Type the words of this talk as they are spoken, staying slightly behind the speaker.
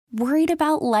Worried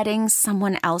about letting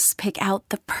someone else pick out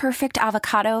the perfect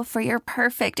avocado for your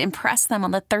perfect impress them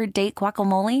on the third date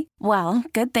guacamole? Well,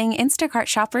 good thing Instacart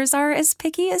shoppers are as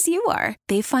picky as you are.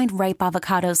 They find ripe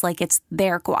avocados like it's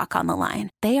their guac on the line.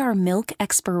 They are milk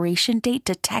expiration date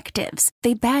detectives.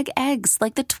 They bag eggs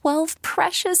like the 12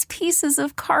 precious pieces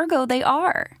of cargo they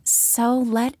are. So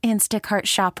let Instacart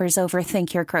shoppers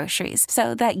overthink your groceries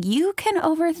so that you can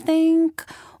overthink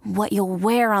what you'll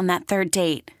wear on that third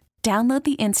date. Download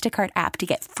the Instacart app to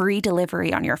get free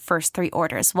delivery on your first 3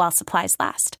 orders while supplies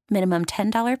last. Minimum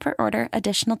 $10 per order.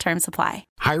 Additional terms apply.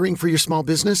 Hiring for your small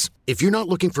business? If you're not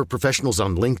looking for professionals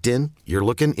on LinkedIn, you're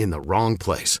looking in the wrong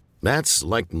place. That's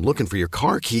like looking for your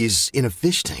car keys in a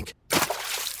fish tank.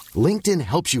 LinkedIn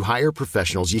helps you hire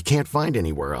professionals you can't find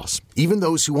anywhere else, even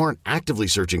those who aren't actively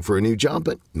searching for a new job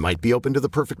but might be open to the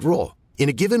perfect role. In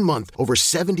a given month, over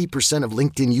 70% of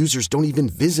LinkedIn users don't even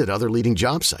visit other leading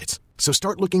job sites. So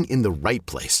start looking in the right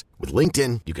place. With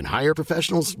LinkedIn, you can hire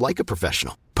professionals like a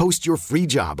professional. Post your free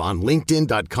job on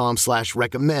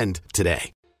linkedin.com/recommend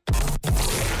today.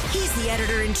 He's the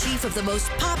editor-in-chief of the most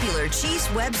popular Chiefs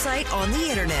website on the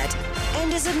internet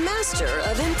and is a master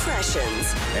of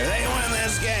impressions. If they win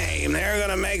this game, they're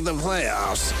going to make the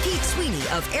playoffs. Pete Sweeney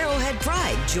of Arrowhead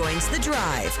Pride joins the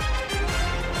drive.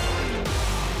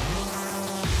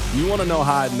 You want to know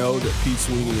how I know that Pete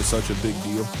Sweeney is such a big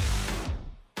deal?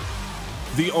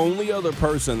 The only other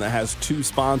person that has 2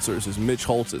 sponsors is Mitch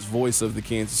Holthus, voice of the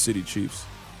Kansas City Chiefs.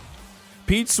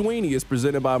 Pete Sweeney is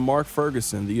presented by Mark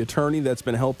Ferguson, the attorney that's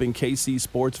been helping KC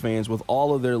sports fans with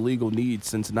all of their legal needs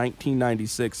since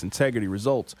 1996. Integrity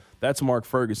Results. That's Mark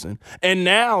Ferguson. And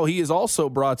now he is also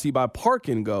brought to you by Park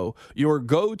and Go, your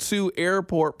go-to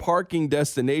airport parking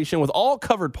destination with all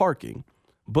covered parking.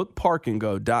 Book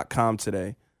parkandgo.com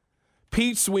today.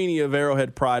 Pete Sweeney of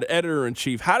Arrowhead Pride,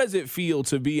 editor-in-chief. How does it feel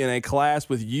to be in a class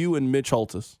with you and Mitch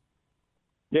Holthus?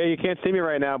 Yeah, you can't see me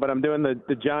right now, but I'm doing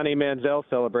the Johnny Manziel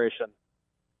celebration.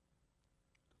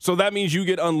 So that means you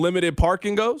get unlimited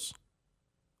parking goes?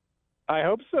 I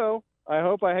hope so. I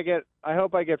hope I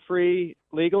get free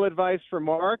legal advice from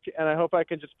Mark, and I hope I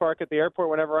can just park at the airport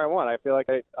whenever I want. I feel like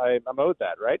I'm owed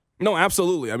that, right? No,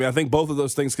 absolutely. I mean, I think both of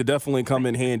those things could definitely come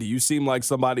in handy. You seem like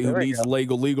somebody who needs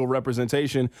legal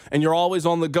representation, and you're always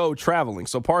on the go traveling.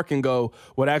 So Park and Go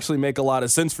would actually make a lot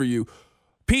of sense for you.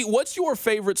 Pete, what's your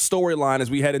favorite storyline as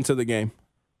we head into the game?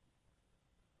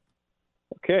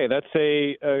 Okay, that's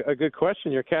a good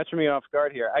question. You're catching me off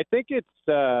guard here. I think it's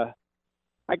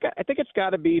got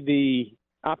to be the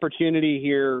opportunity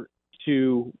here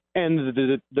to end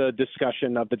the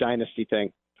discussion of the dynasty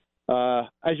thing.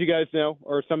 As you guys know,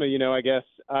 or some of you know, I guess,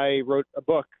 I wrote a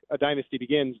book, A Dynasty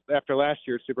Begins, after last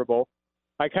year's Super Bowl.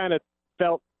 I kind of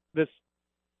felt this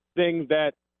thing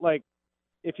that, like,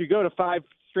 if you go to 5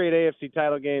 straight AFC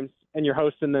title games and you're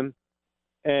hosting them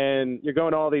and you're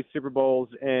going to all these Super Bowls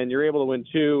and you're able to win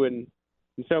 2 in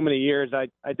so many years, I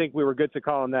think we were good to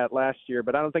call on that last year,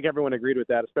 but I don't think everyone agreed with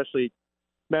that, especially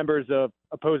members of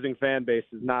opposing fan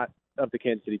bases, not of the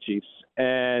Kansas City Chiefs.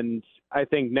 And I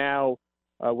think now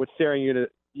what's staring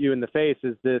you in the face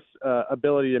is this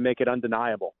ability to make it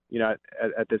undeniable,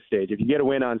 at this stage. If you get a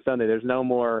win on Sunday, there's no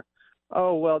more,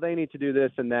 oh, well, they need to do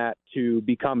this and that to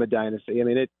become a dynasty. I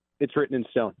mean, it's written in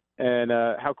stone. And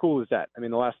how cool is that? I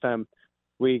mean, the last time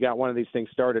we got one of these things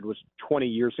started was 20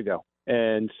 years ago.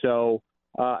 And so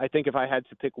I think if I had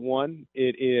to pick one,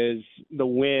 it is the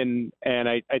win, and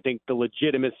I think the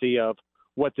legitimacy of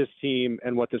what this team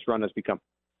and what this run has become.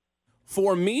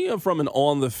 For me, from an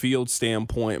on-the-field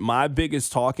standpoint, my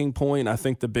biggest talking point, I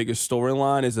think the biggest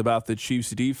storyline is about the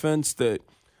Chiefs' defense, that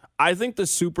I think the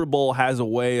Super Bowl has a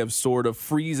way of sort of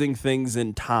freezing things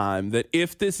in time, that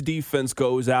if this defense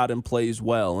goes out and plays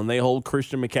well and they hold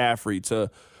Christian McCaffrey to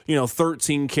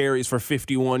 13 carries for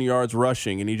 51 yards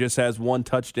rushing, and he just has 1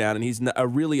 touchdown, and he's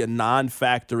really a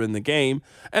non-factor in the game.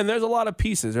 And there's a lot of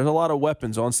pieces. There's a lot of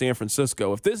weapons on San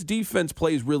Francisco. If this defense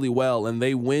plays really well and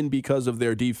they win because of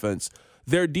their defense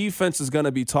is going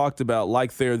to be talked about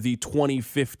like they're the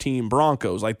 2015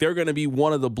 Broncos. Like they're going to be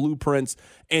one of the blueprints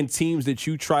and teams that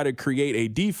you try to create a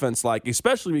defense like,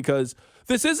 especially because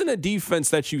this isn't a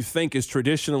defense that you think is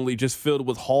traditionally just filled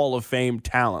with Hall of Fame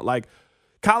talent. Like,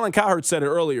 Colin Cowherd said it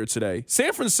earlier today.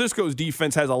 San Francisco's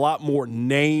defense has a lot more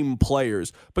name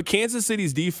players, but Kansas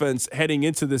City's defense heading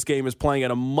into this game is playing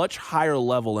at a much higher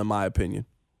level, in my opinion.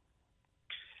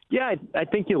 Yeah, I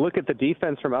think you look at the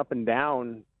defense from up and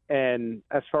down, and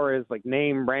as far as like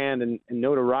name, brand, and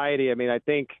notoriety, I mean, I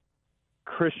think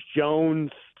Chris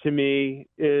Jones to me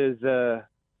is a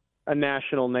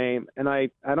national name, and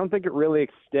I don't think it really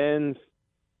extends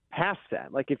past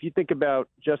that. Like if you think about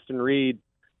Justin Reed,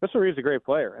 especially he's a great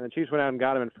player. And the Chiefs went out and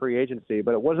got him in free agency,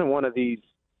 but it wasn't one of these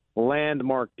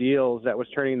landmark deals that was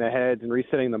turning the heads and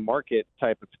resetting the market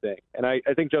type of thing. And I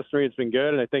think Justin Reid's been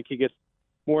good, and I think he gets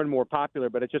more and more popular,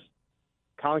 but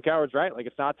Colin Cowherd's right. Like,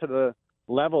 it's not to the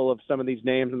level of some of these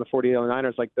names in the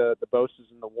 49ers, like the Boses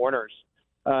and the Warners.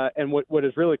 And what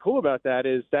is really cool about that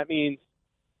is that means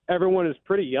everyone is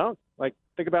pretty young. Like,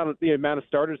 think about the amount of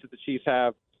starters that the Chiefs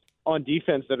have on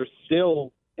defense that are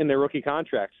still in their rookie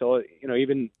contracts. So,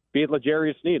 even be it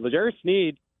L'Jarius Sneed. L'Jarius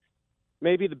Sneed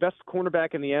may be the best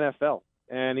cornerback in the NFL,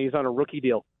 and he's on a rookie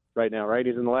deal right now, right?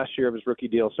 He's in the last year of his rookie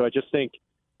deal. So I just think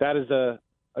that is a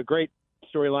great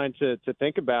storyline to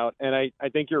think about. And I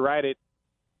think you're right.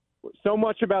 So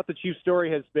much about the Chiefs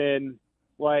story has been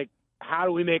like, how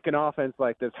do we make an offense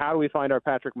like this? How do we find our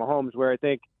Patrick Mahomes? Where I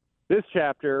think this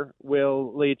chapter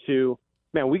will lead to,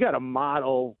 man, we got to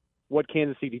model what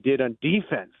Kansas City did on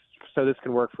defense so this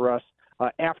can work for us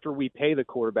after we pay the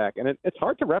quarterback. And it's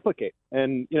hard to replicate.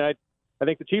 And, I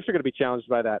think the Chiefs are going to be challenged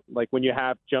by that. Like, when you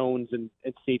have Jones and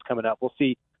Snead coming up, we'll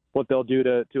see what they'll do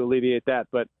to alleviate that.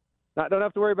 But don't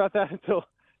have to worry about that until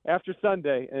after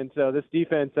Sunday. And so this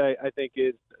defense, I think,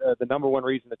 is the number one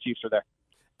reason the Chiefs are there.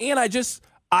 And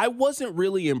I wasn't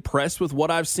really impressed with what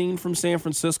I've seen from San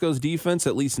Francisco's defense,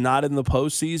 at least not in the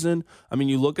postseason. I mean,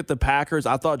 you look at the Packers,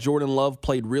 I thought Jordan Love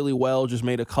played really well, just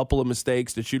made a couple of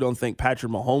mistakes that you don't think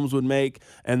Patrick Mahomes would make.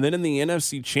 And then in the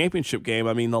NFC Championship game,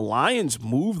 I mean, the Lions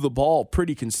moved the ball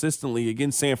pretty consistently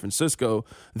against San Francisco.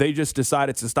 They just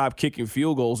decided to stop kicking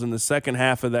field goals in the second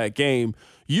half of that game.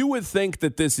 You would think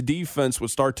that this defense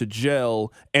would start to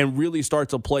gel and really start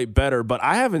to play better, but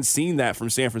I haven't seen that from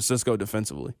San Francisco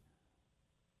defensively.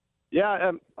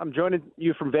 Yeah, I'm joining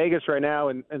you from Vegas right now,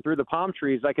 and through the palm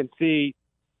trees, I can see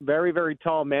very, very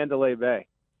tall Mandalay Bay.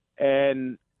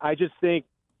 And I just think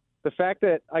the fact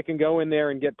that I can go in there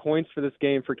and get points for this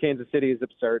game for Kansas City is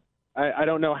absurd. I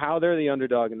don't know how they're the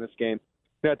underdog in this game.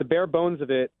 At the bare bones of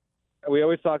it, we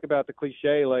always talk about the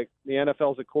cliche, like the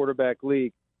NFL's a quarterback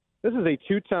league. This is a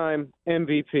two-time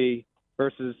MVP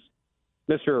versus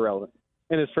Mr. Irrelevant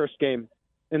in his first game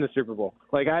in the Super Bowl.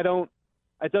 Like,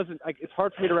 it's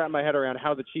hard for me to wrap my head around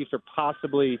how the Chiefs are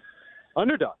possibly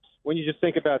underdogs when you just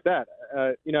think about that.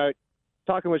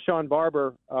 Talking with Sean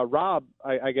Barber, Rob,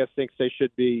 I guess, thinks they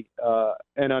should be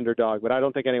an underdog, but I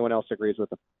don't think anyone else agrees with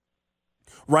them.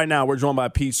 Right now, we're joined by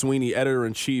Pete Sweeney,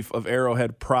 editor-in-chief of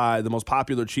Arrowhead Pride, the most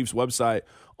popular Chiefs website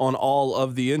on all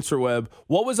of the interweb.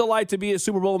 What was it like to be at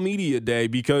Super Bowl Media Day?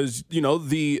 Because,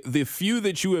 the few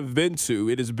that you have been to,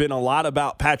 it has been a lot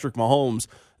about Patrick Mahomes.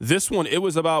 This one, it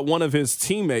was about one of his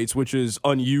teammates, which is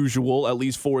unusual, at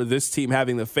least for this team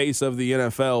having the face of the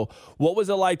NFL. What was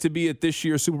it like to be at this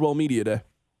year's Super Bowl Media Day?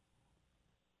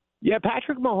 Yeah,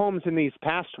 Patrick Mahomes in these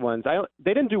past ones,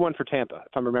 they didn't do one for Tampa,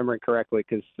 if I'm remembering correctly,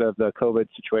 because of the COVID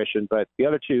situation. But the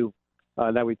other two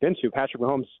that we've been to, Patrick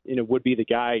Mahomes, would be the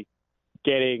guy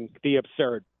getting the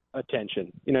absurd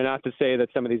attention. Not to say that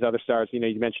some of these other stars, you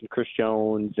mentioned Chris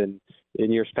Jones, and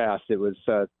in years past it was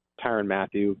Tyrann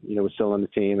Mathieu, was still on the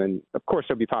team. And, of course,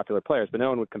 there'd be popular players, but no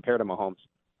one would compare to Mahomes.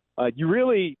 You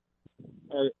really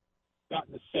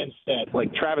gotten the sense that,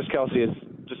 like, Travis Kelce has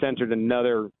just entered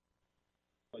another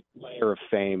layer of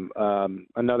fame,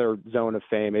 another zone of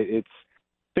fame. It's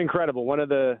incredible. One of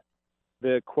the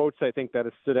quotes I think that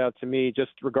has stood out to me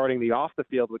just regarding the off the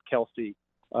field with Kelce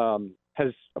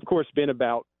has, of course, been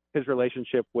about his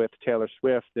relationship with Taylor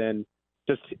Swift, and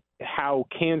just how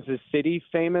Kansas City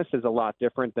famous is a lot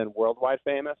different than worldwide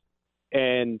famous.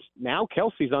 And now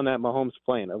Kelce's on that Mahomes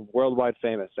plane of worldwide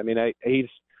famous. I mean, he's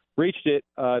reached it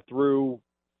through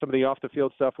some of the off the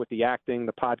field stuff with the acting,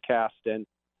 the podcast, and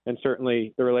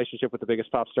certainly the relationship with the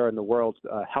biggest pop star in the world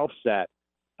helps that.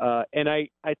 And I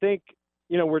think,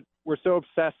 we're so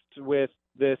obsessed with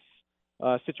this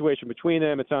situation between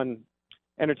them. It's on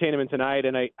Entertainment Tonight.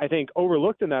 And I think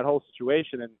overlooked in that whole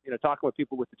situation, and, talking with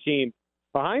people with the team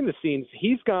behind the scenes,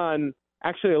 he's gone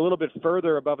actually a little bit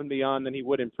further above and beyond than he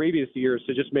would in previous years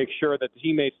to just make sure that the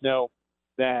teammates know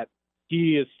that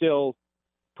he is still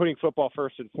putting football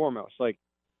first and foremost, like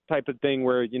type of thing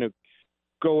where,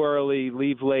 go early,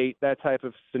 leave late, that type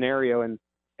of scenario. And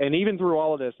even through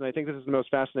all of this, and I think this is the most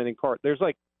fascinating part, there's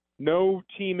like no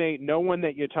teammate, no one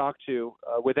that you talk to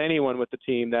with anyone with the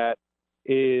team that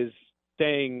is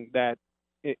saying that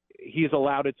he's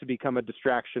allowed it to become a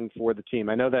distraction for the team.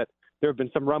 I know that there have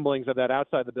been some rumblings of that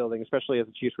outside the building, especially as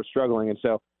the Chiefs were struggling. And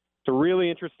so it's a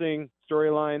really interesting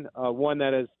storyline, one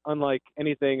that is unlike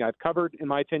anything I've covered in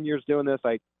my 10 years doing this.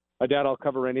 I doubt I'll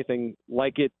cover anything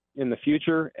like it in the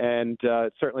future, and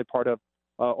it's certainly part of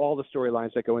all the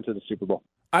storylines that go into the Super Bowl.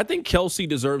 I think Kelsey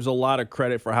deserves a lot of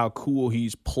credit for how cool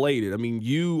he's played it. I mean,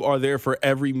 you are there for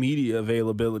every media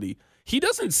availability. He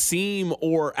doesn't seem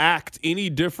or act any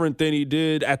different than he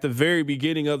did at the very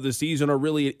beginning of the season or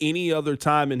really at any other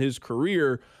time in his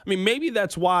career. I mean, maybe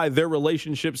that's why their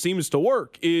relationship seems to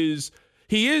work, is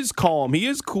he is calm, he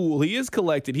is cool, he is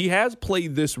collected. He has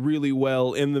played this really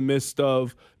well in the midst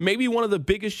of maybe one of the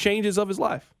biggest changes of his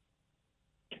life.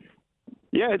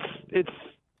 Yeah,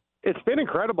 it's been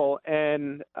incredible,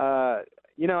 and I'm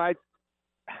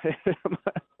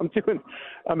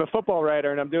a football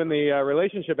writer, and I'm doing the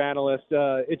relationship analyst.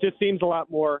 It just seems a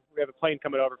lot more. We have a plane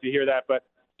coming over if you hear that, but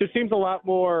it just seems a lot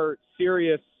more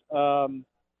serious.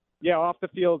 Off the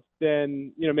field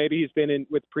than maybe he's been in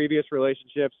with previous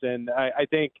relationships. And I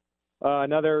think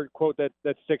another quote that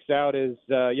sticks out is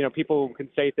people can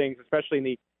say things, especially in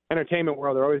the entertainment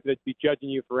world, they're always going to be judging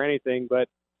you for anything, but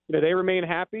they remain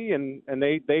happy and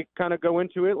they kind of go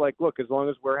into it like, look, as long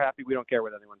as we're happy, we don't care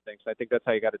what anyone thinks. I think that's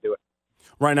how you got to do it.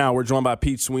 Right now, we're joined by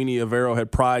Pete Sweeney of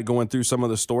Arrowhead Pride, going through some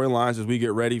of the storylines as we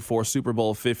get ready for Super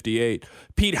Bowl 58.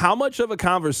 Pete, how much of a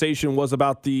conversation was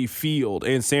about the field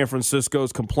and San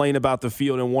Francisco's complaint about the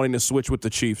field and wanting to switch with the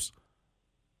Chiefs?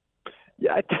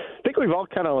 Yeah, I think we've all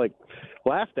kind of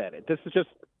laughed at it. This is just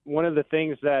one of the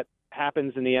things that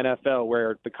happens in the NFL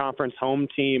where the conference home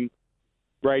team,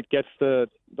 right, gets the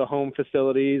home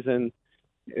facilities, and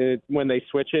when they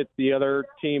switch it, the other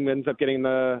team ends up getting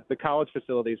the college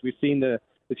facilities. We've seen the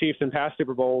Chiefs in past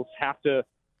Super Bowls have to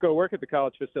go work at the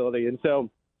college facility. And so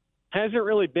hasn't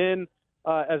really been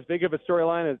as big of a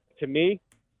storyline to me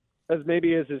as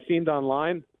maybe as it seemed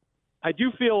online. I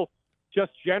do feel,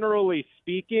 just generally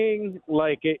speaking,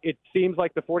 like it seems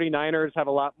like the 49ers have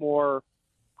a lot more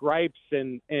gripes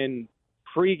and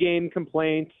pregame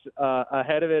complaints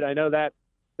ahead of it. I know that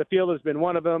the field has been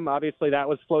one of them. Obviously, that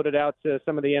was floated out to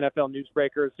some of the NFL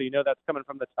newsbreakers, so that's coming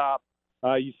from the top.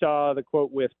 You saw the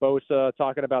quote with Bosa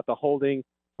talking about the holding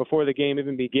before the game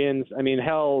even begins. I mean,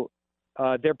 hell,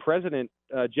 their president,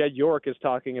 Jed York, is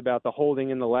talking about the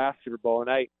holding in the last Super Bowl. And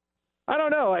I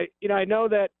don't know. I know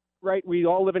that, right, we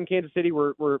all live in Kansas City.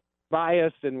 We're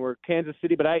biased and we're Kansas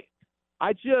City, but I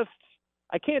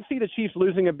can't see the Chiefs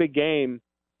losing a big game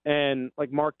and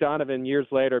like Mark Donovan years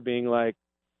later being like,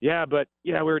 yeah, but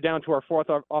we were down to our fourth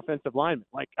offensive lineman.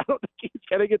 Like, I don't think he's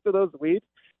going to get to those weeds.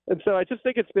 And so I just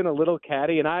think it's been a little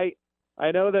catty. And I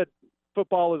know that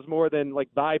football is more than like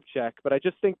vibe check, but I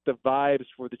just think the vibes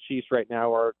for the Chiefs right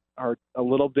now are a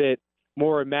little bit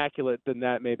more immaculate than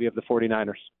that maybe of the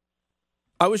 49ers.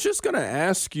 I was just going to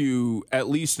ask you, at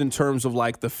least in terms of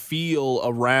like the feel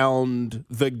around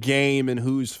the game and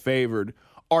who's favored,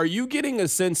 are you getting a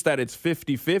sense that it's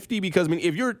 50-50? Because, I mean,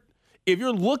 if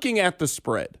you're looking at the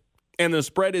spread, and the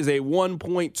spread is a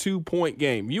 1.2 point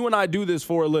game, you and I do this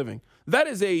for a living, that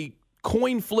is a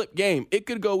coin flip game. It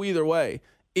could go either way.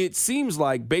 It seems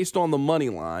like, based on the money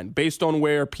line, based on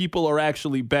where people are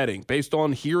actually betting, based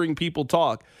on hearing people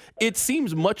talk, it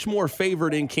seems much more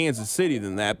favored in Kansas City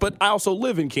than that. But I also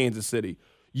live in Kansas City.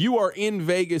 You are in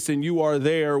Vegas and you are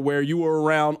there where you are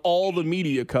around all the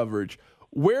media coverage.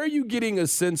 Where are you getting a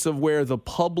sense of where the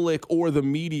public or the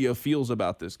media feels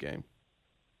about this game?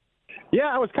 Yeah,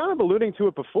 I was kind of alluding to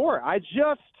it before. I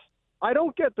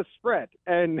don't get the spread.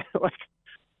 And like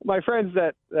my friends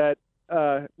that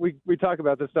we talk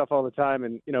about this stuff all the time,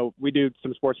 and we do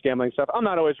some sports gambling stuff. I'm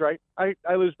not always right.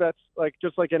 I lose bets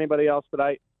just like anybody else, but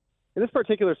in this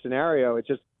particular scenario, it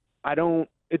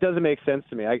doesn't make sense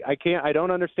to me. I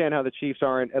don't understand how the Chiefs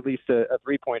aren't at least a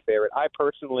 3-point favorite. I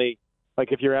personally,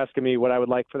 if you're asking me what I would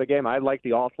like for the game, I'd like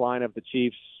the off line of the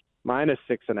Chiefs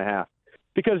 -6.5.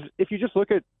 Because if you just look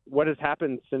at what has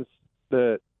happened since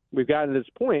we've gotten to this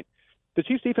point, the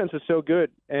Chiefs defense is so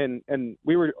good, and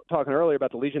we were talking earlier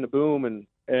about the Legion of Boom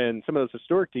and some of those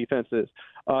historic defenses,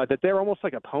 that they're almost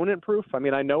like opponent-proof. I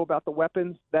mean, I know about the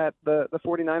weapons that the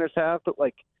 49ers have, but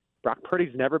Brock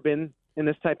Purdy's never been in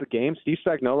this type of game. Steve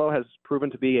Spagnuolo has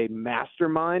proven to be a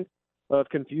mastermind of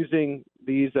confusing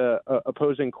these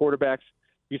opposing quarterbacks.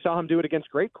 You saw him do it against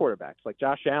great quarterbacks like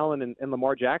Josh Allen and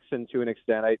Lamar Jackson to an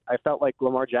extent. I felt like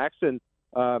Lamar Jackson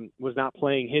was not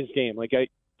playing his game.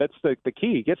 That's the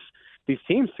key. He gets these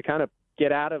teams to kind of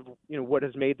get out of what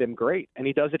has made them great, and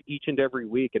he does it each and every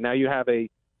week. And now you have a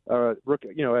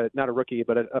rookie, not a rookie,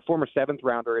 but a former 7th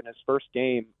rounder in his first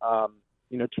game,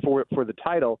 for the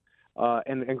title.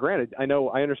 And granted, I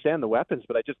understand the weapons,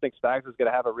 but I just think Spags is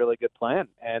going to have a really good plan,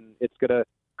 and it's going to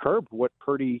curb what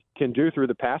Purdy can do through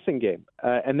the passing game.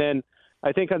 And then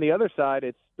I think on the other side,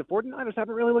 it's the 49ers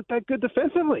haven't really looked that good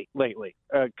defensively lately,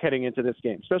 heading into this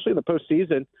game, especially in the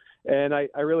postseason. And I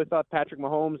really thought Patrick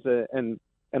Mahomes and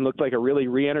and looked like a really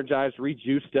re-energized,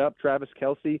 re-juiced up Travis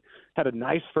Kelce. Had a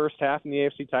nice first half in the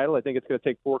AFC title. I think it's going to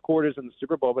take 4 quarters in the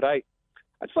Super Bowl, but I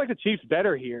just like the Chiefs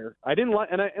better here. I didn't like,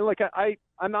 and I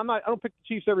don't pick the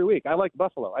Chiefs every week. I like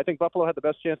Buffalo. I think Buffalo had the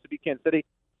best chance to beat Kansas City.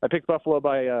 I picked Buffalo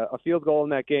by a field goal in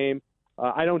that game.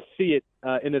 I don't see it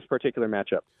in this particular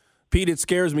matchup. Pete, it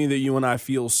scares me that you and I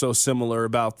feel so similar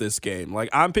about this game. Like,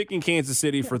 I'm picking Kansas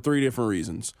City for 3 different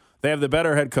reasons. They have the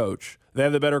better head coach. They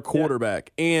have the better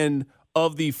quarterback. Yeah. And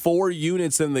of the 4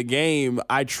 units in the game,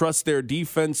 I trust their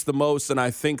defense the most, and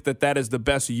I think that is the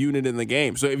best unit in the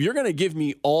game. So if you're going to give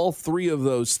me all 3 of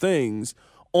those things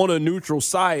on a neutral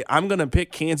site, I'm going to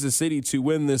pick Kansas City to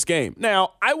win this game.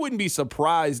 Now, I wouldn't be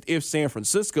surprised if San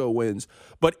Francisco wins,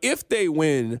 but if they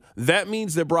win, that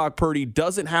means that Brock Purdy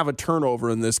doesn't have a turnover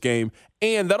in this game,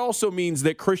 and that also means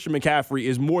that Christian McCaffrey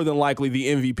is more than likely the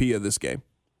MVP of this game.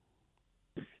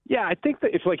 Yeah, I think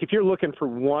that if you're looking for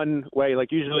one way,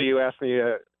 like usually you ask me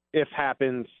if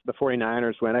happens the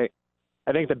 49ers win,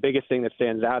 I think the biggest thing that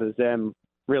stands out is them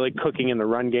really cooking in the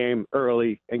run game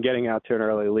early and getting out to an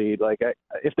early lead. Like,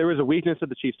 if there was a weakness of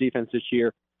the Chiefs defense this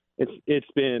year, it's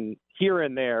been here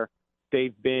and there.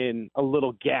 They've been a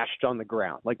little gashed on the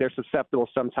ground. Like, they're susceptible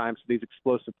sometimes to these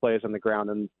explosive plays on the ground.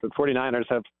 And the 49ers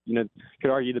have,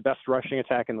 could argue the best rushing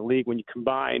attack in the league when you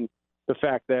combine the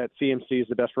fact that CMC is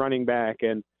the best running back,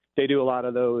 and they do a lot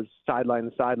of those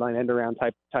sideline end around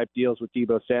type deals with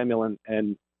Deebo Samuel,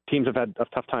 and teams have had a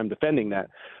tough time defending that.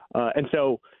 And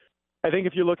so I think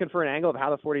if you're looking for an angle of how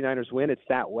the 49ers win, it's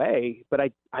that way. But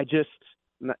I just,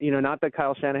 not that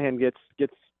Kyle Shanahan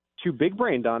gets too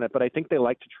big-brained on it, but I think they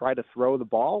like to try to throw the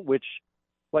ball, which,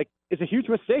 like, is a huge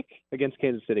mistake against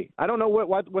Kansas City. I don't know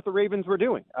what the Ravens were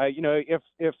doing.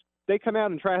 If they come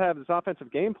out and try to have this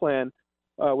offensive game plan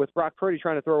with Brock Purdy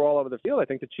trying to throw all over the field, I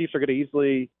think the Chiefs are going to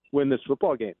easily win this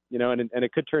football game. And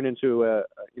it could turn into a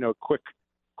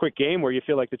quick game where you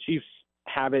feel like the Chiefs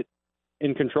have it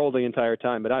in control the entire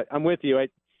time. But I'm with you.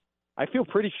 I feel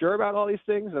pretty sure about all these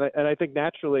things, and I think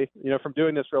naturally, from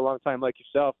doing this for a long time like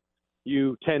yourself,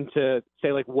 you tend to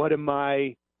say, like, what am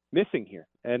I missing here?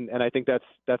 And I think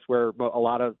that's where a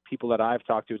lot of people that I've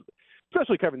talked to,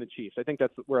 especially covering the Chiefs, I think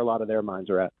that's where a lot of their minds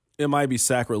are at. It might be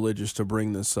sacrilegious to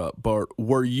bring this up, but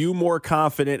were you more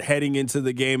confident heading into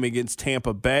the game against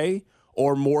Tampa Bay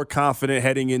or more confident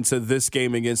heading into this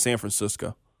game against San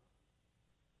Francisco?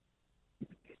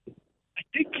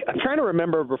 I'm trying to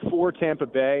remember before Tampa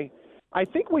Bay. I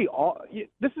think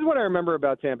this is what I remember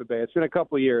about Tampa Bay. It's been a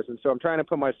couple of years, and so I'm trying to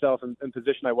put myself in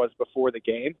position I was before the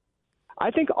game. I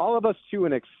think all of us, to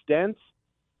an extent,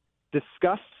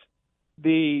 discussed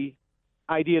the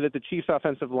idea that the Chiefs'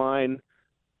 offensive line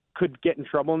could get in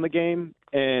trouble in the game,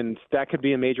 and that could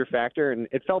be a major factor. And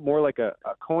it felt more like a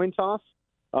coin toss.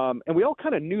 And we all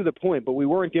kind of knew the point, but we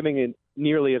weren't giving it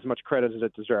nearly as much credit as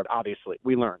it deserved, obviously.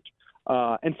 We learned.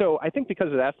 And so I think because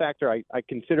of that factor, I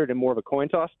considered it more of a coin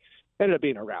toss. It ended up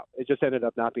being a rout. It just ended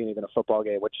up not being even a football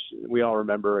game, which we all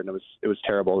remember, and it was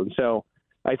terrible. And so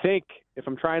I think if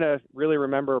I'm trying to really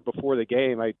remember before the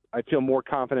game, I feel more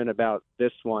confident about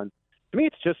this one. To me,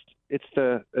 it's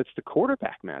the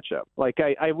quarterback matchup. Like,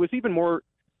 I was even more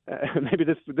maybe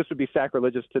this would be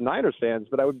sacrilegious to Niners fans,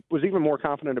 but I was even more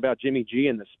confident about Jimmy G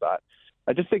in this spot.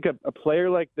 I just think a player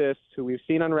like this, who we've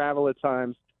seen unravel at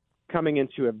times, coming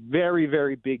into a very,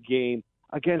 very big game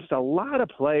against a lot of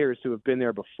players who have been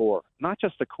there before, not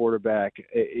just the quarterback.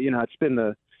 It's been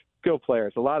the skill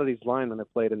players. A lot of these linemen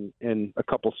have played in a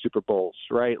couple Super Bowls,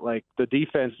 right? Like the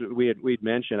defense we'd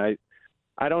mentioned.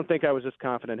 I don't think I was as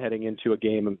confident heading into a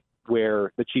game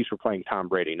where the Chiefs were playing Tom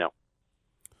Brady. No.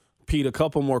 Pete, a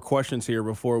couple more questions here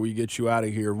before we get you out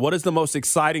of here. What is the most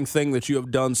exciting thing that you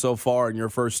have done so far in your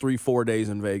first 3-4 days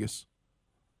in Vegas?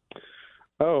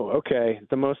 Oh, okay.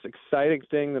 The most exciting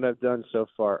thing that I've done so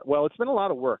far. Well, it's been a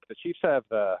lot of work. The Chiefs have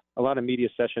a lot of media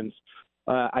sessions.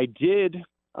 I did,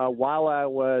 while I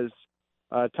was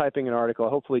typing an article,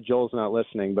 hopefully Joel's not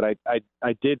listening, but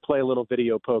I did play a little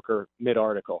video poker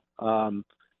mid-article.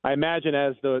 I imagine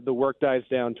as the work dies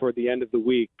down toward the end of the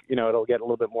week, it'll get a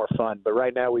little bit more fun. But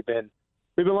right now we've been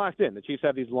locked in. The Chiefs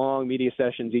have these long media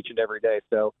sessions each and every day.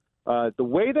 So the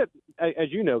way that,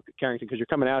 as you know, Carrington, because you're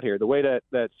coming out here, the way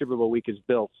that Super Bowl week is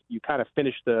built, you kind of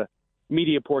finish the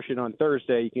media portion on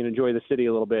Thursday. You can enjoy the city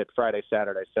a little bit Friday,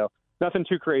 Saturday. So nothing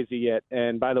too crazy yet.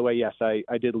 And by the way, yes, I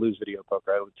did lose video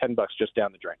poker. I was $10 just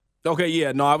down the drain. Okay,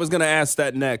 yeah. No, I was going to ask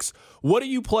that next. What do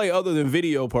you play other than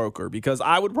video poker? Because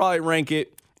I would probably rank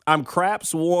it. I'm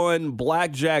craps 1,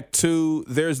 blackjack 2.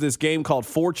 There's this game called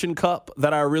Fortune Cup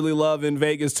that I really love in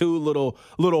Vegas too. Little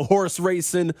horse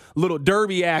racing, little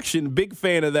derby action. Big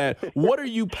fan of that. What are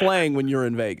you playing when you're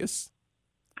in Vegas?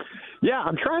 Yeah,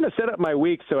 I'm trying to set up my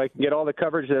week so I can get all the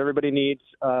coverage that everybody needs.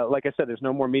 Like I said, there's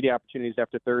no more media opportunities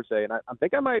after Thursday, and I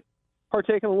think I might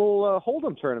partake in a little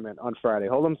Hold'em tournament on Friday.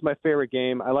 Hold'em's my favorite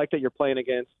game. I like that you're playing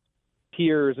against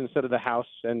peers instead of the house,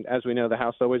 and as we know, the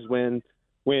house always wins.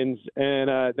 And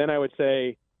then I would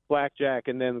say blackjack,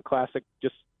 and then classic,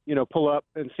 just pull up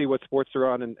and see what sports are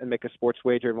on and make a sports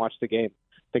wager and watch the game.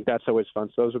 I think that's always fun.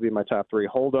 So those would be my top three: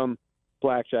 Hold'em,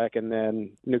 blackjack, and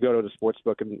then go to the sports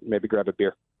book and maybe grab a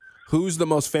beer. Who's the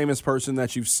most famous person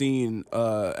that you've seen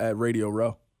at Radio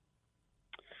Row?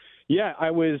 Yeah,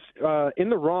 I was in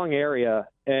the wrong area,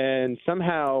 and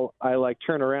somehow I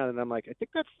turn around and I'm like, I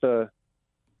think that's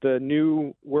the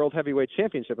new World Heavyweight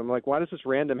Championship. I'm like, why does this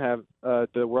random have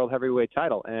the World Heavyweight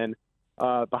title? And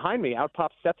behind me, out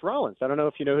pops Seth Rollins. I don't know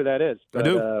if you know who that is. But, I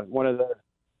do. One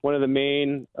of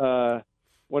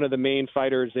the main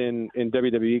fighters in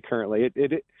WWE currently.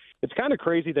 It's kind of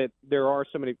crazy that there are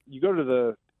so many. You go to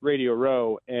the Radio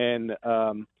Row, and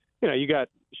you got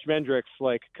Schmendricks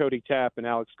like Cody Tapp and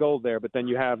Alex Gold there, but then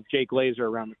you have Jake Laser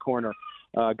around the corner,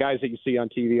 guys that you see on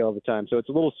TV all the time. So it's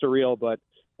a little surreal, but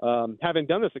having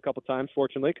done this a couple times,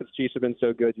 fortunately, because Chiefs have been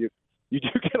so good, you do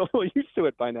get a little used to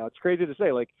it by now. It's crazy to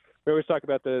say. Like, we always talk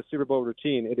about the Super Bowl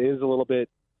routine. It is a little bit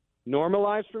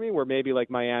normalized for me, where maybe like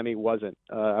Miami wasn't.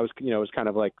 I was kind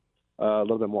of like a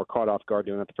little bit more caught off guard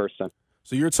doing it the first time.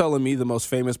 So you're telling me the most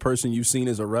famous person you've seen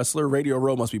is a wrestler? Radio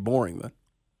Row must be boring then.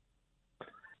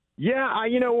 Yeah,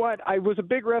 you know what? I was a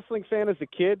big wrestling fan as a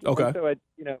kid. Okay. So it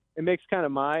makes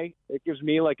it gives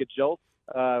me like a jolt.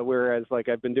 Whereas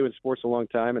I've been doing sports a long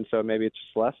time, and so maybe it's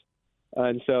just less.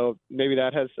 And so maybe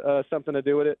that has something to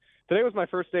do with it. Today was my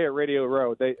first day at Radio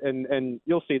Row. And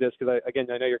you'll see this because I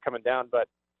know you're coming down, but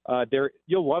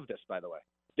you'll love this, by the way.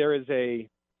 There is a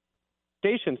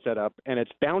station set up, and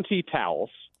it's Bounty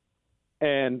Towels.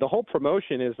 And the whole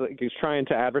promotion is trying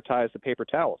to advertise the paper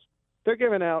towels. They're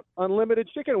giving out unlimited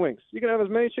chicken wings. You can have as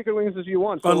many chicken wings as you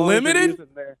want. So unlimited?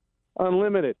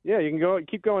 Unlimited. Yeah, you can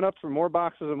keep going up for more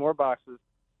boxes and more boxes.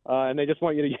 And they just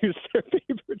want you to use their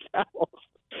paper towels.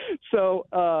 So,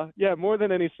 more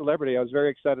than any celebrity, I was very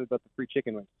excited about the free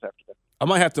chicken wings this afternoon. I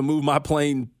might have to move my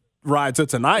plane ride to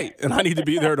tonight, and I need to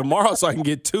be there tomorrow so I can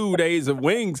get 2 days of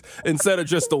wings instead of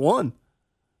just the one.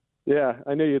 Yeah,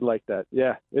 I knew you'd like that.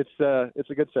 Yeah, it's a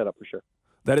good setup for sure.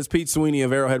 That is Pete Sweeney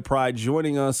of Arrowhead Pride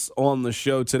joining us on the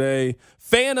show today.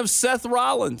 Fan of Seth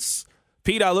Rollins.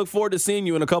 Pete, I look forward to seeing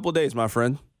you in a couple of days, my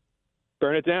friend.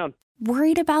 Burn it down.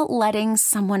 Worried about letting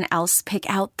someone else pick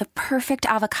out the perfect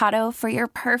avocado for your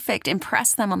perfect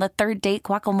impress them on the third date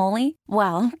guacamole?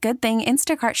 Well, good thing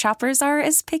Instacart shoppers are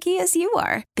as picky as you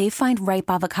are. They find ripe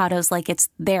avocados like it's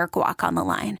their guac on the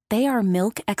line. They are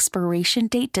milk expiration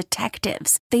date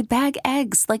detectives. They bag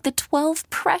eggs like the 12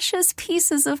 precious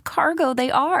pieces of cargo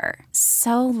they are.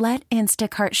 So let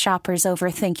Instacart shoppers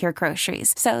overthink your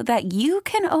groceries so that you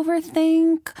can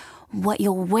overthink what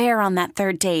you'll wear on that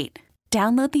third date.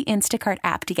 Download the Instacart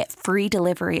app to get free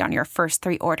delivery on your first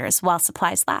 3 orders while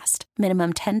supplies last.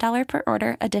 Minimum $10 per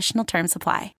order. Additional terms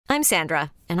apply. I'm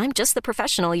Sandra, and I'm just the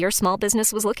professional your small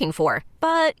business was looking for.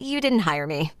 But you didn't hire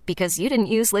me because you didn't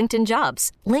use LinkedIn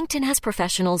Jobs. LinkedIn has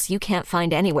professionals you can't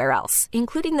find anywhere else,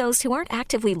 including those who aren't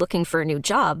actively looking for a new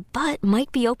job, but might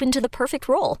be open to the perfect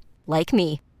role, like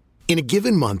me. In a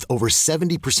given month, over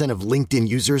 70% of LinkedIn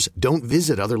users don't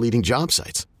visit other leading job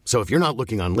sites. So if you're not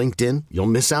looking on LinkedIn, you'll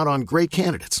miss out on great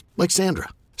candidates like Sandra.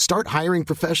 Start hiring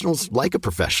professionals like a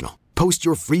professional. Post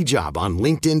your free job on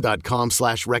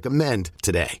linkedin.com/recommend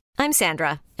today. I'm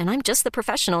Sandra, and I'm just the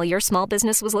professional your small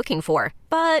business was looking for.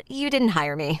 But you didn't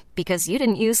hire me because you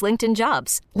didn't use LinkedIn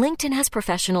Jobs. LinkedIn has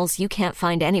professionals you can't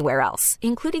find anywhere else,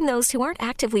 including those who aren't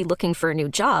actively looking for a new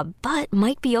job, but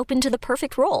might be open to the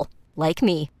perfect role, like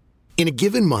me. In a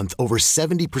given month, over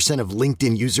 70% of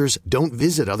LinkedIn users don't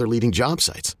visit other leading job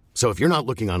sites. So if you're not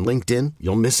looking on LinkedIn,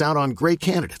 you'll miss out on great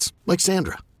candidates like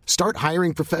Sandra. Start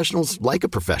hiring professionals like a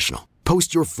professional.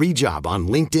 Post your free job on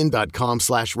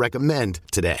linkedin.com/recommend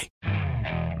today.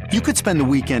 You could spend the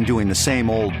weekend doing the same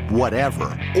old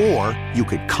whatever, or you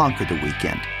could conquer the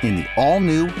weekend in the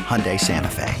all-new Hyundai Santa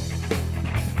Fe.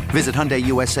 Visit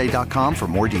HyundaiUSA.com for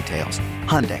more details.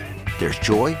 Hyundai, there's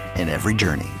joy in every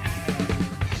journey.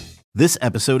 This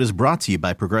episode is brought to you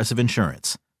by Progressive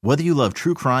Insurance. Whether you love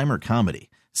true crime or comedy,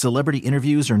 celebrity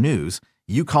interviews or news,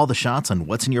 you call the shots on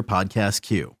what's in your podcast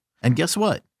queue. And guess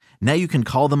what? Now you can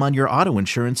call them on your auto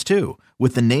insurance too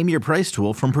with the Name Your Price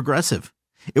tool from Progressive.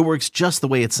 It works just the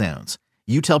way it sounds.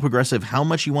 You tell Progressive how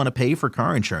much you want to pay for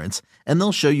car insurance, and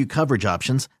they'll show you coverage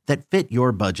options that fit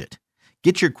your budget.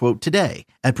 Get your quote today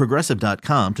at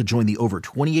Progressive.com to join the over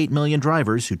 28 million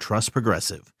drivers who trust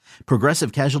Progressive.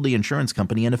 Progressive Casualty Insurance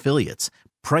Company and Affiliates.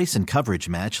 Price and coverage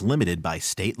match limited by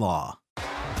state law.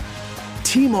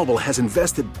 T-Mobile has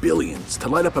invested billions to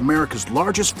light up America's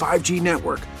largest 5G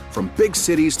network, from big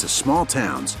cities to small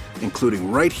towns,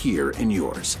 including right here in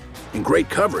yours. And great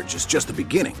coverage is just the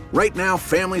beginning. Right now,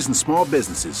 families and small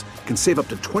businesses can save up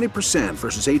to 20%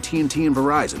 versus AT&T and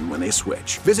Verizon when they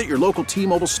switch. Visit your local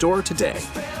T-Mobile store today.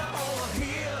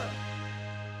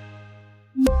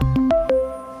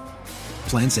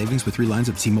 Plan savings with 3 lines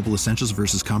of T-Mobile Essentials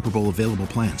versus comparable available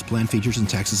plans. Plan features and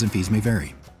taxes and fees may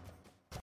vary.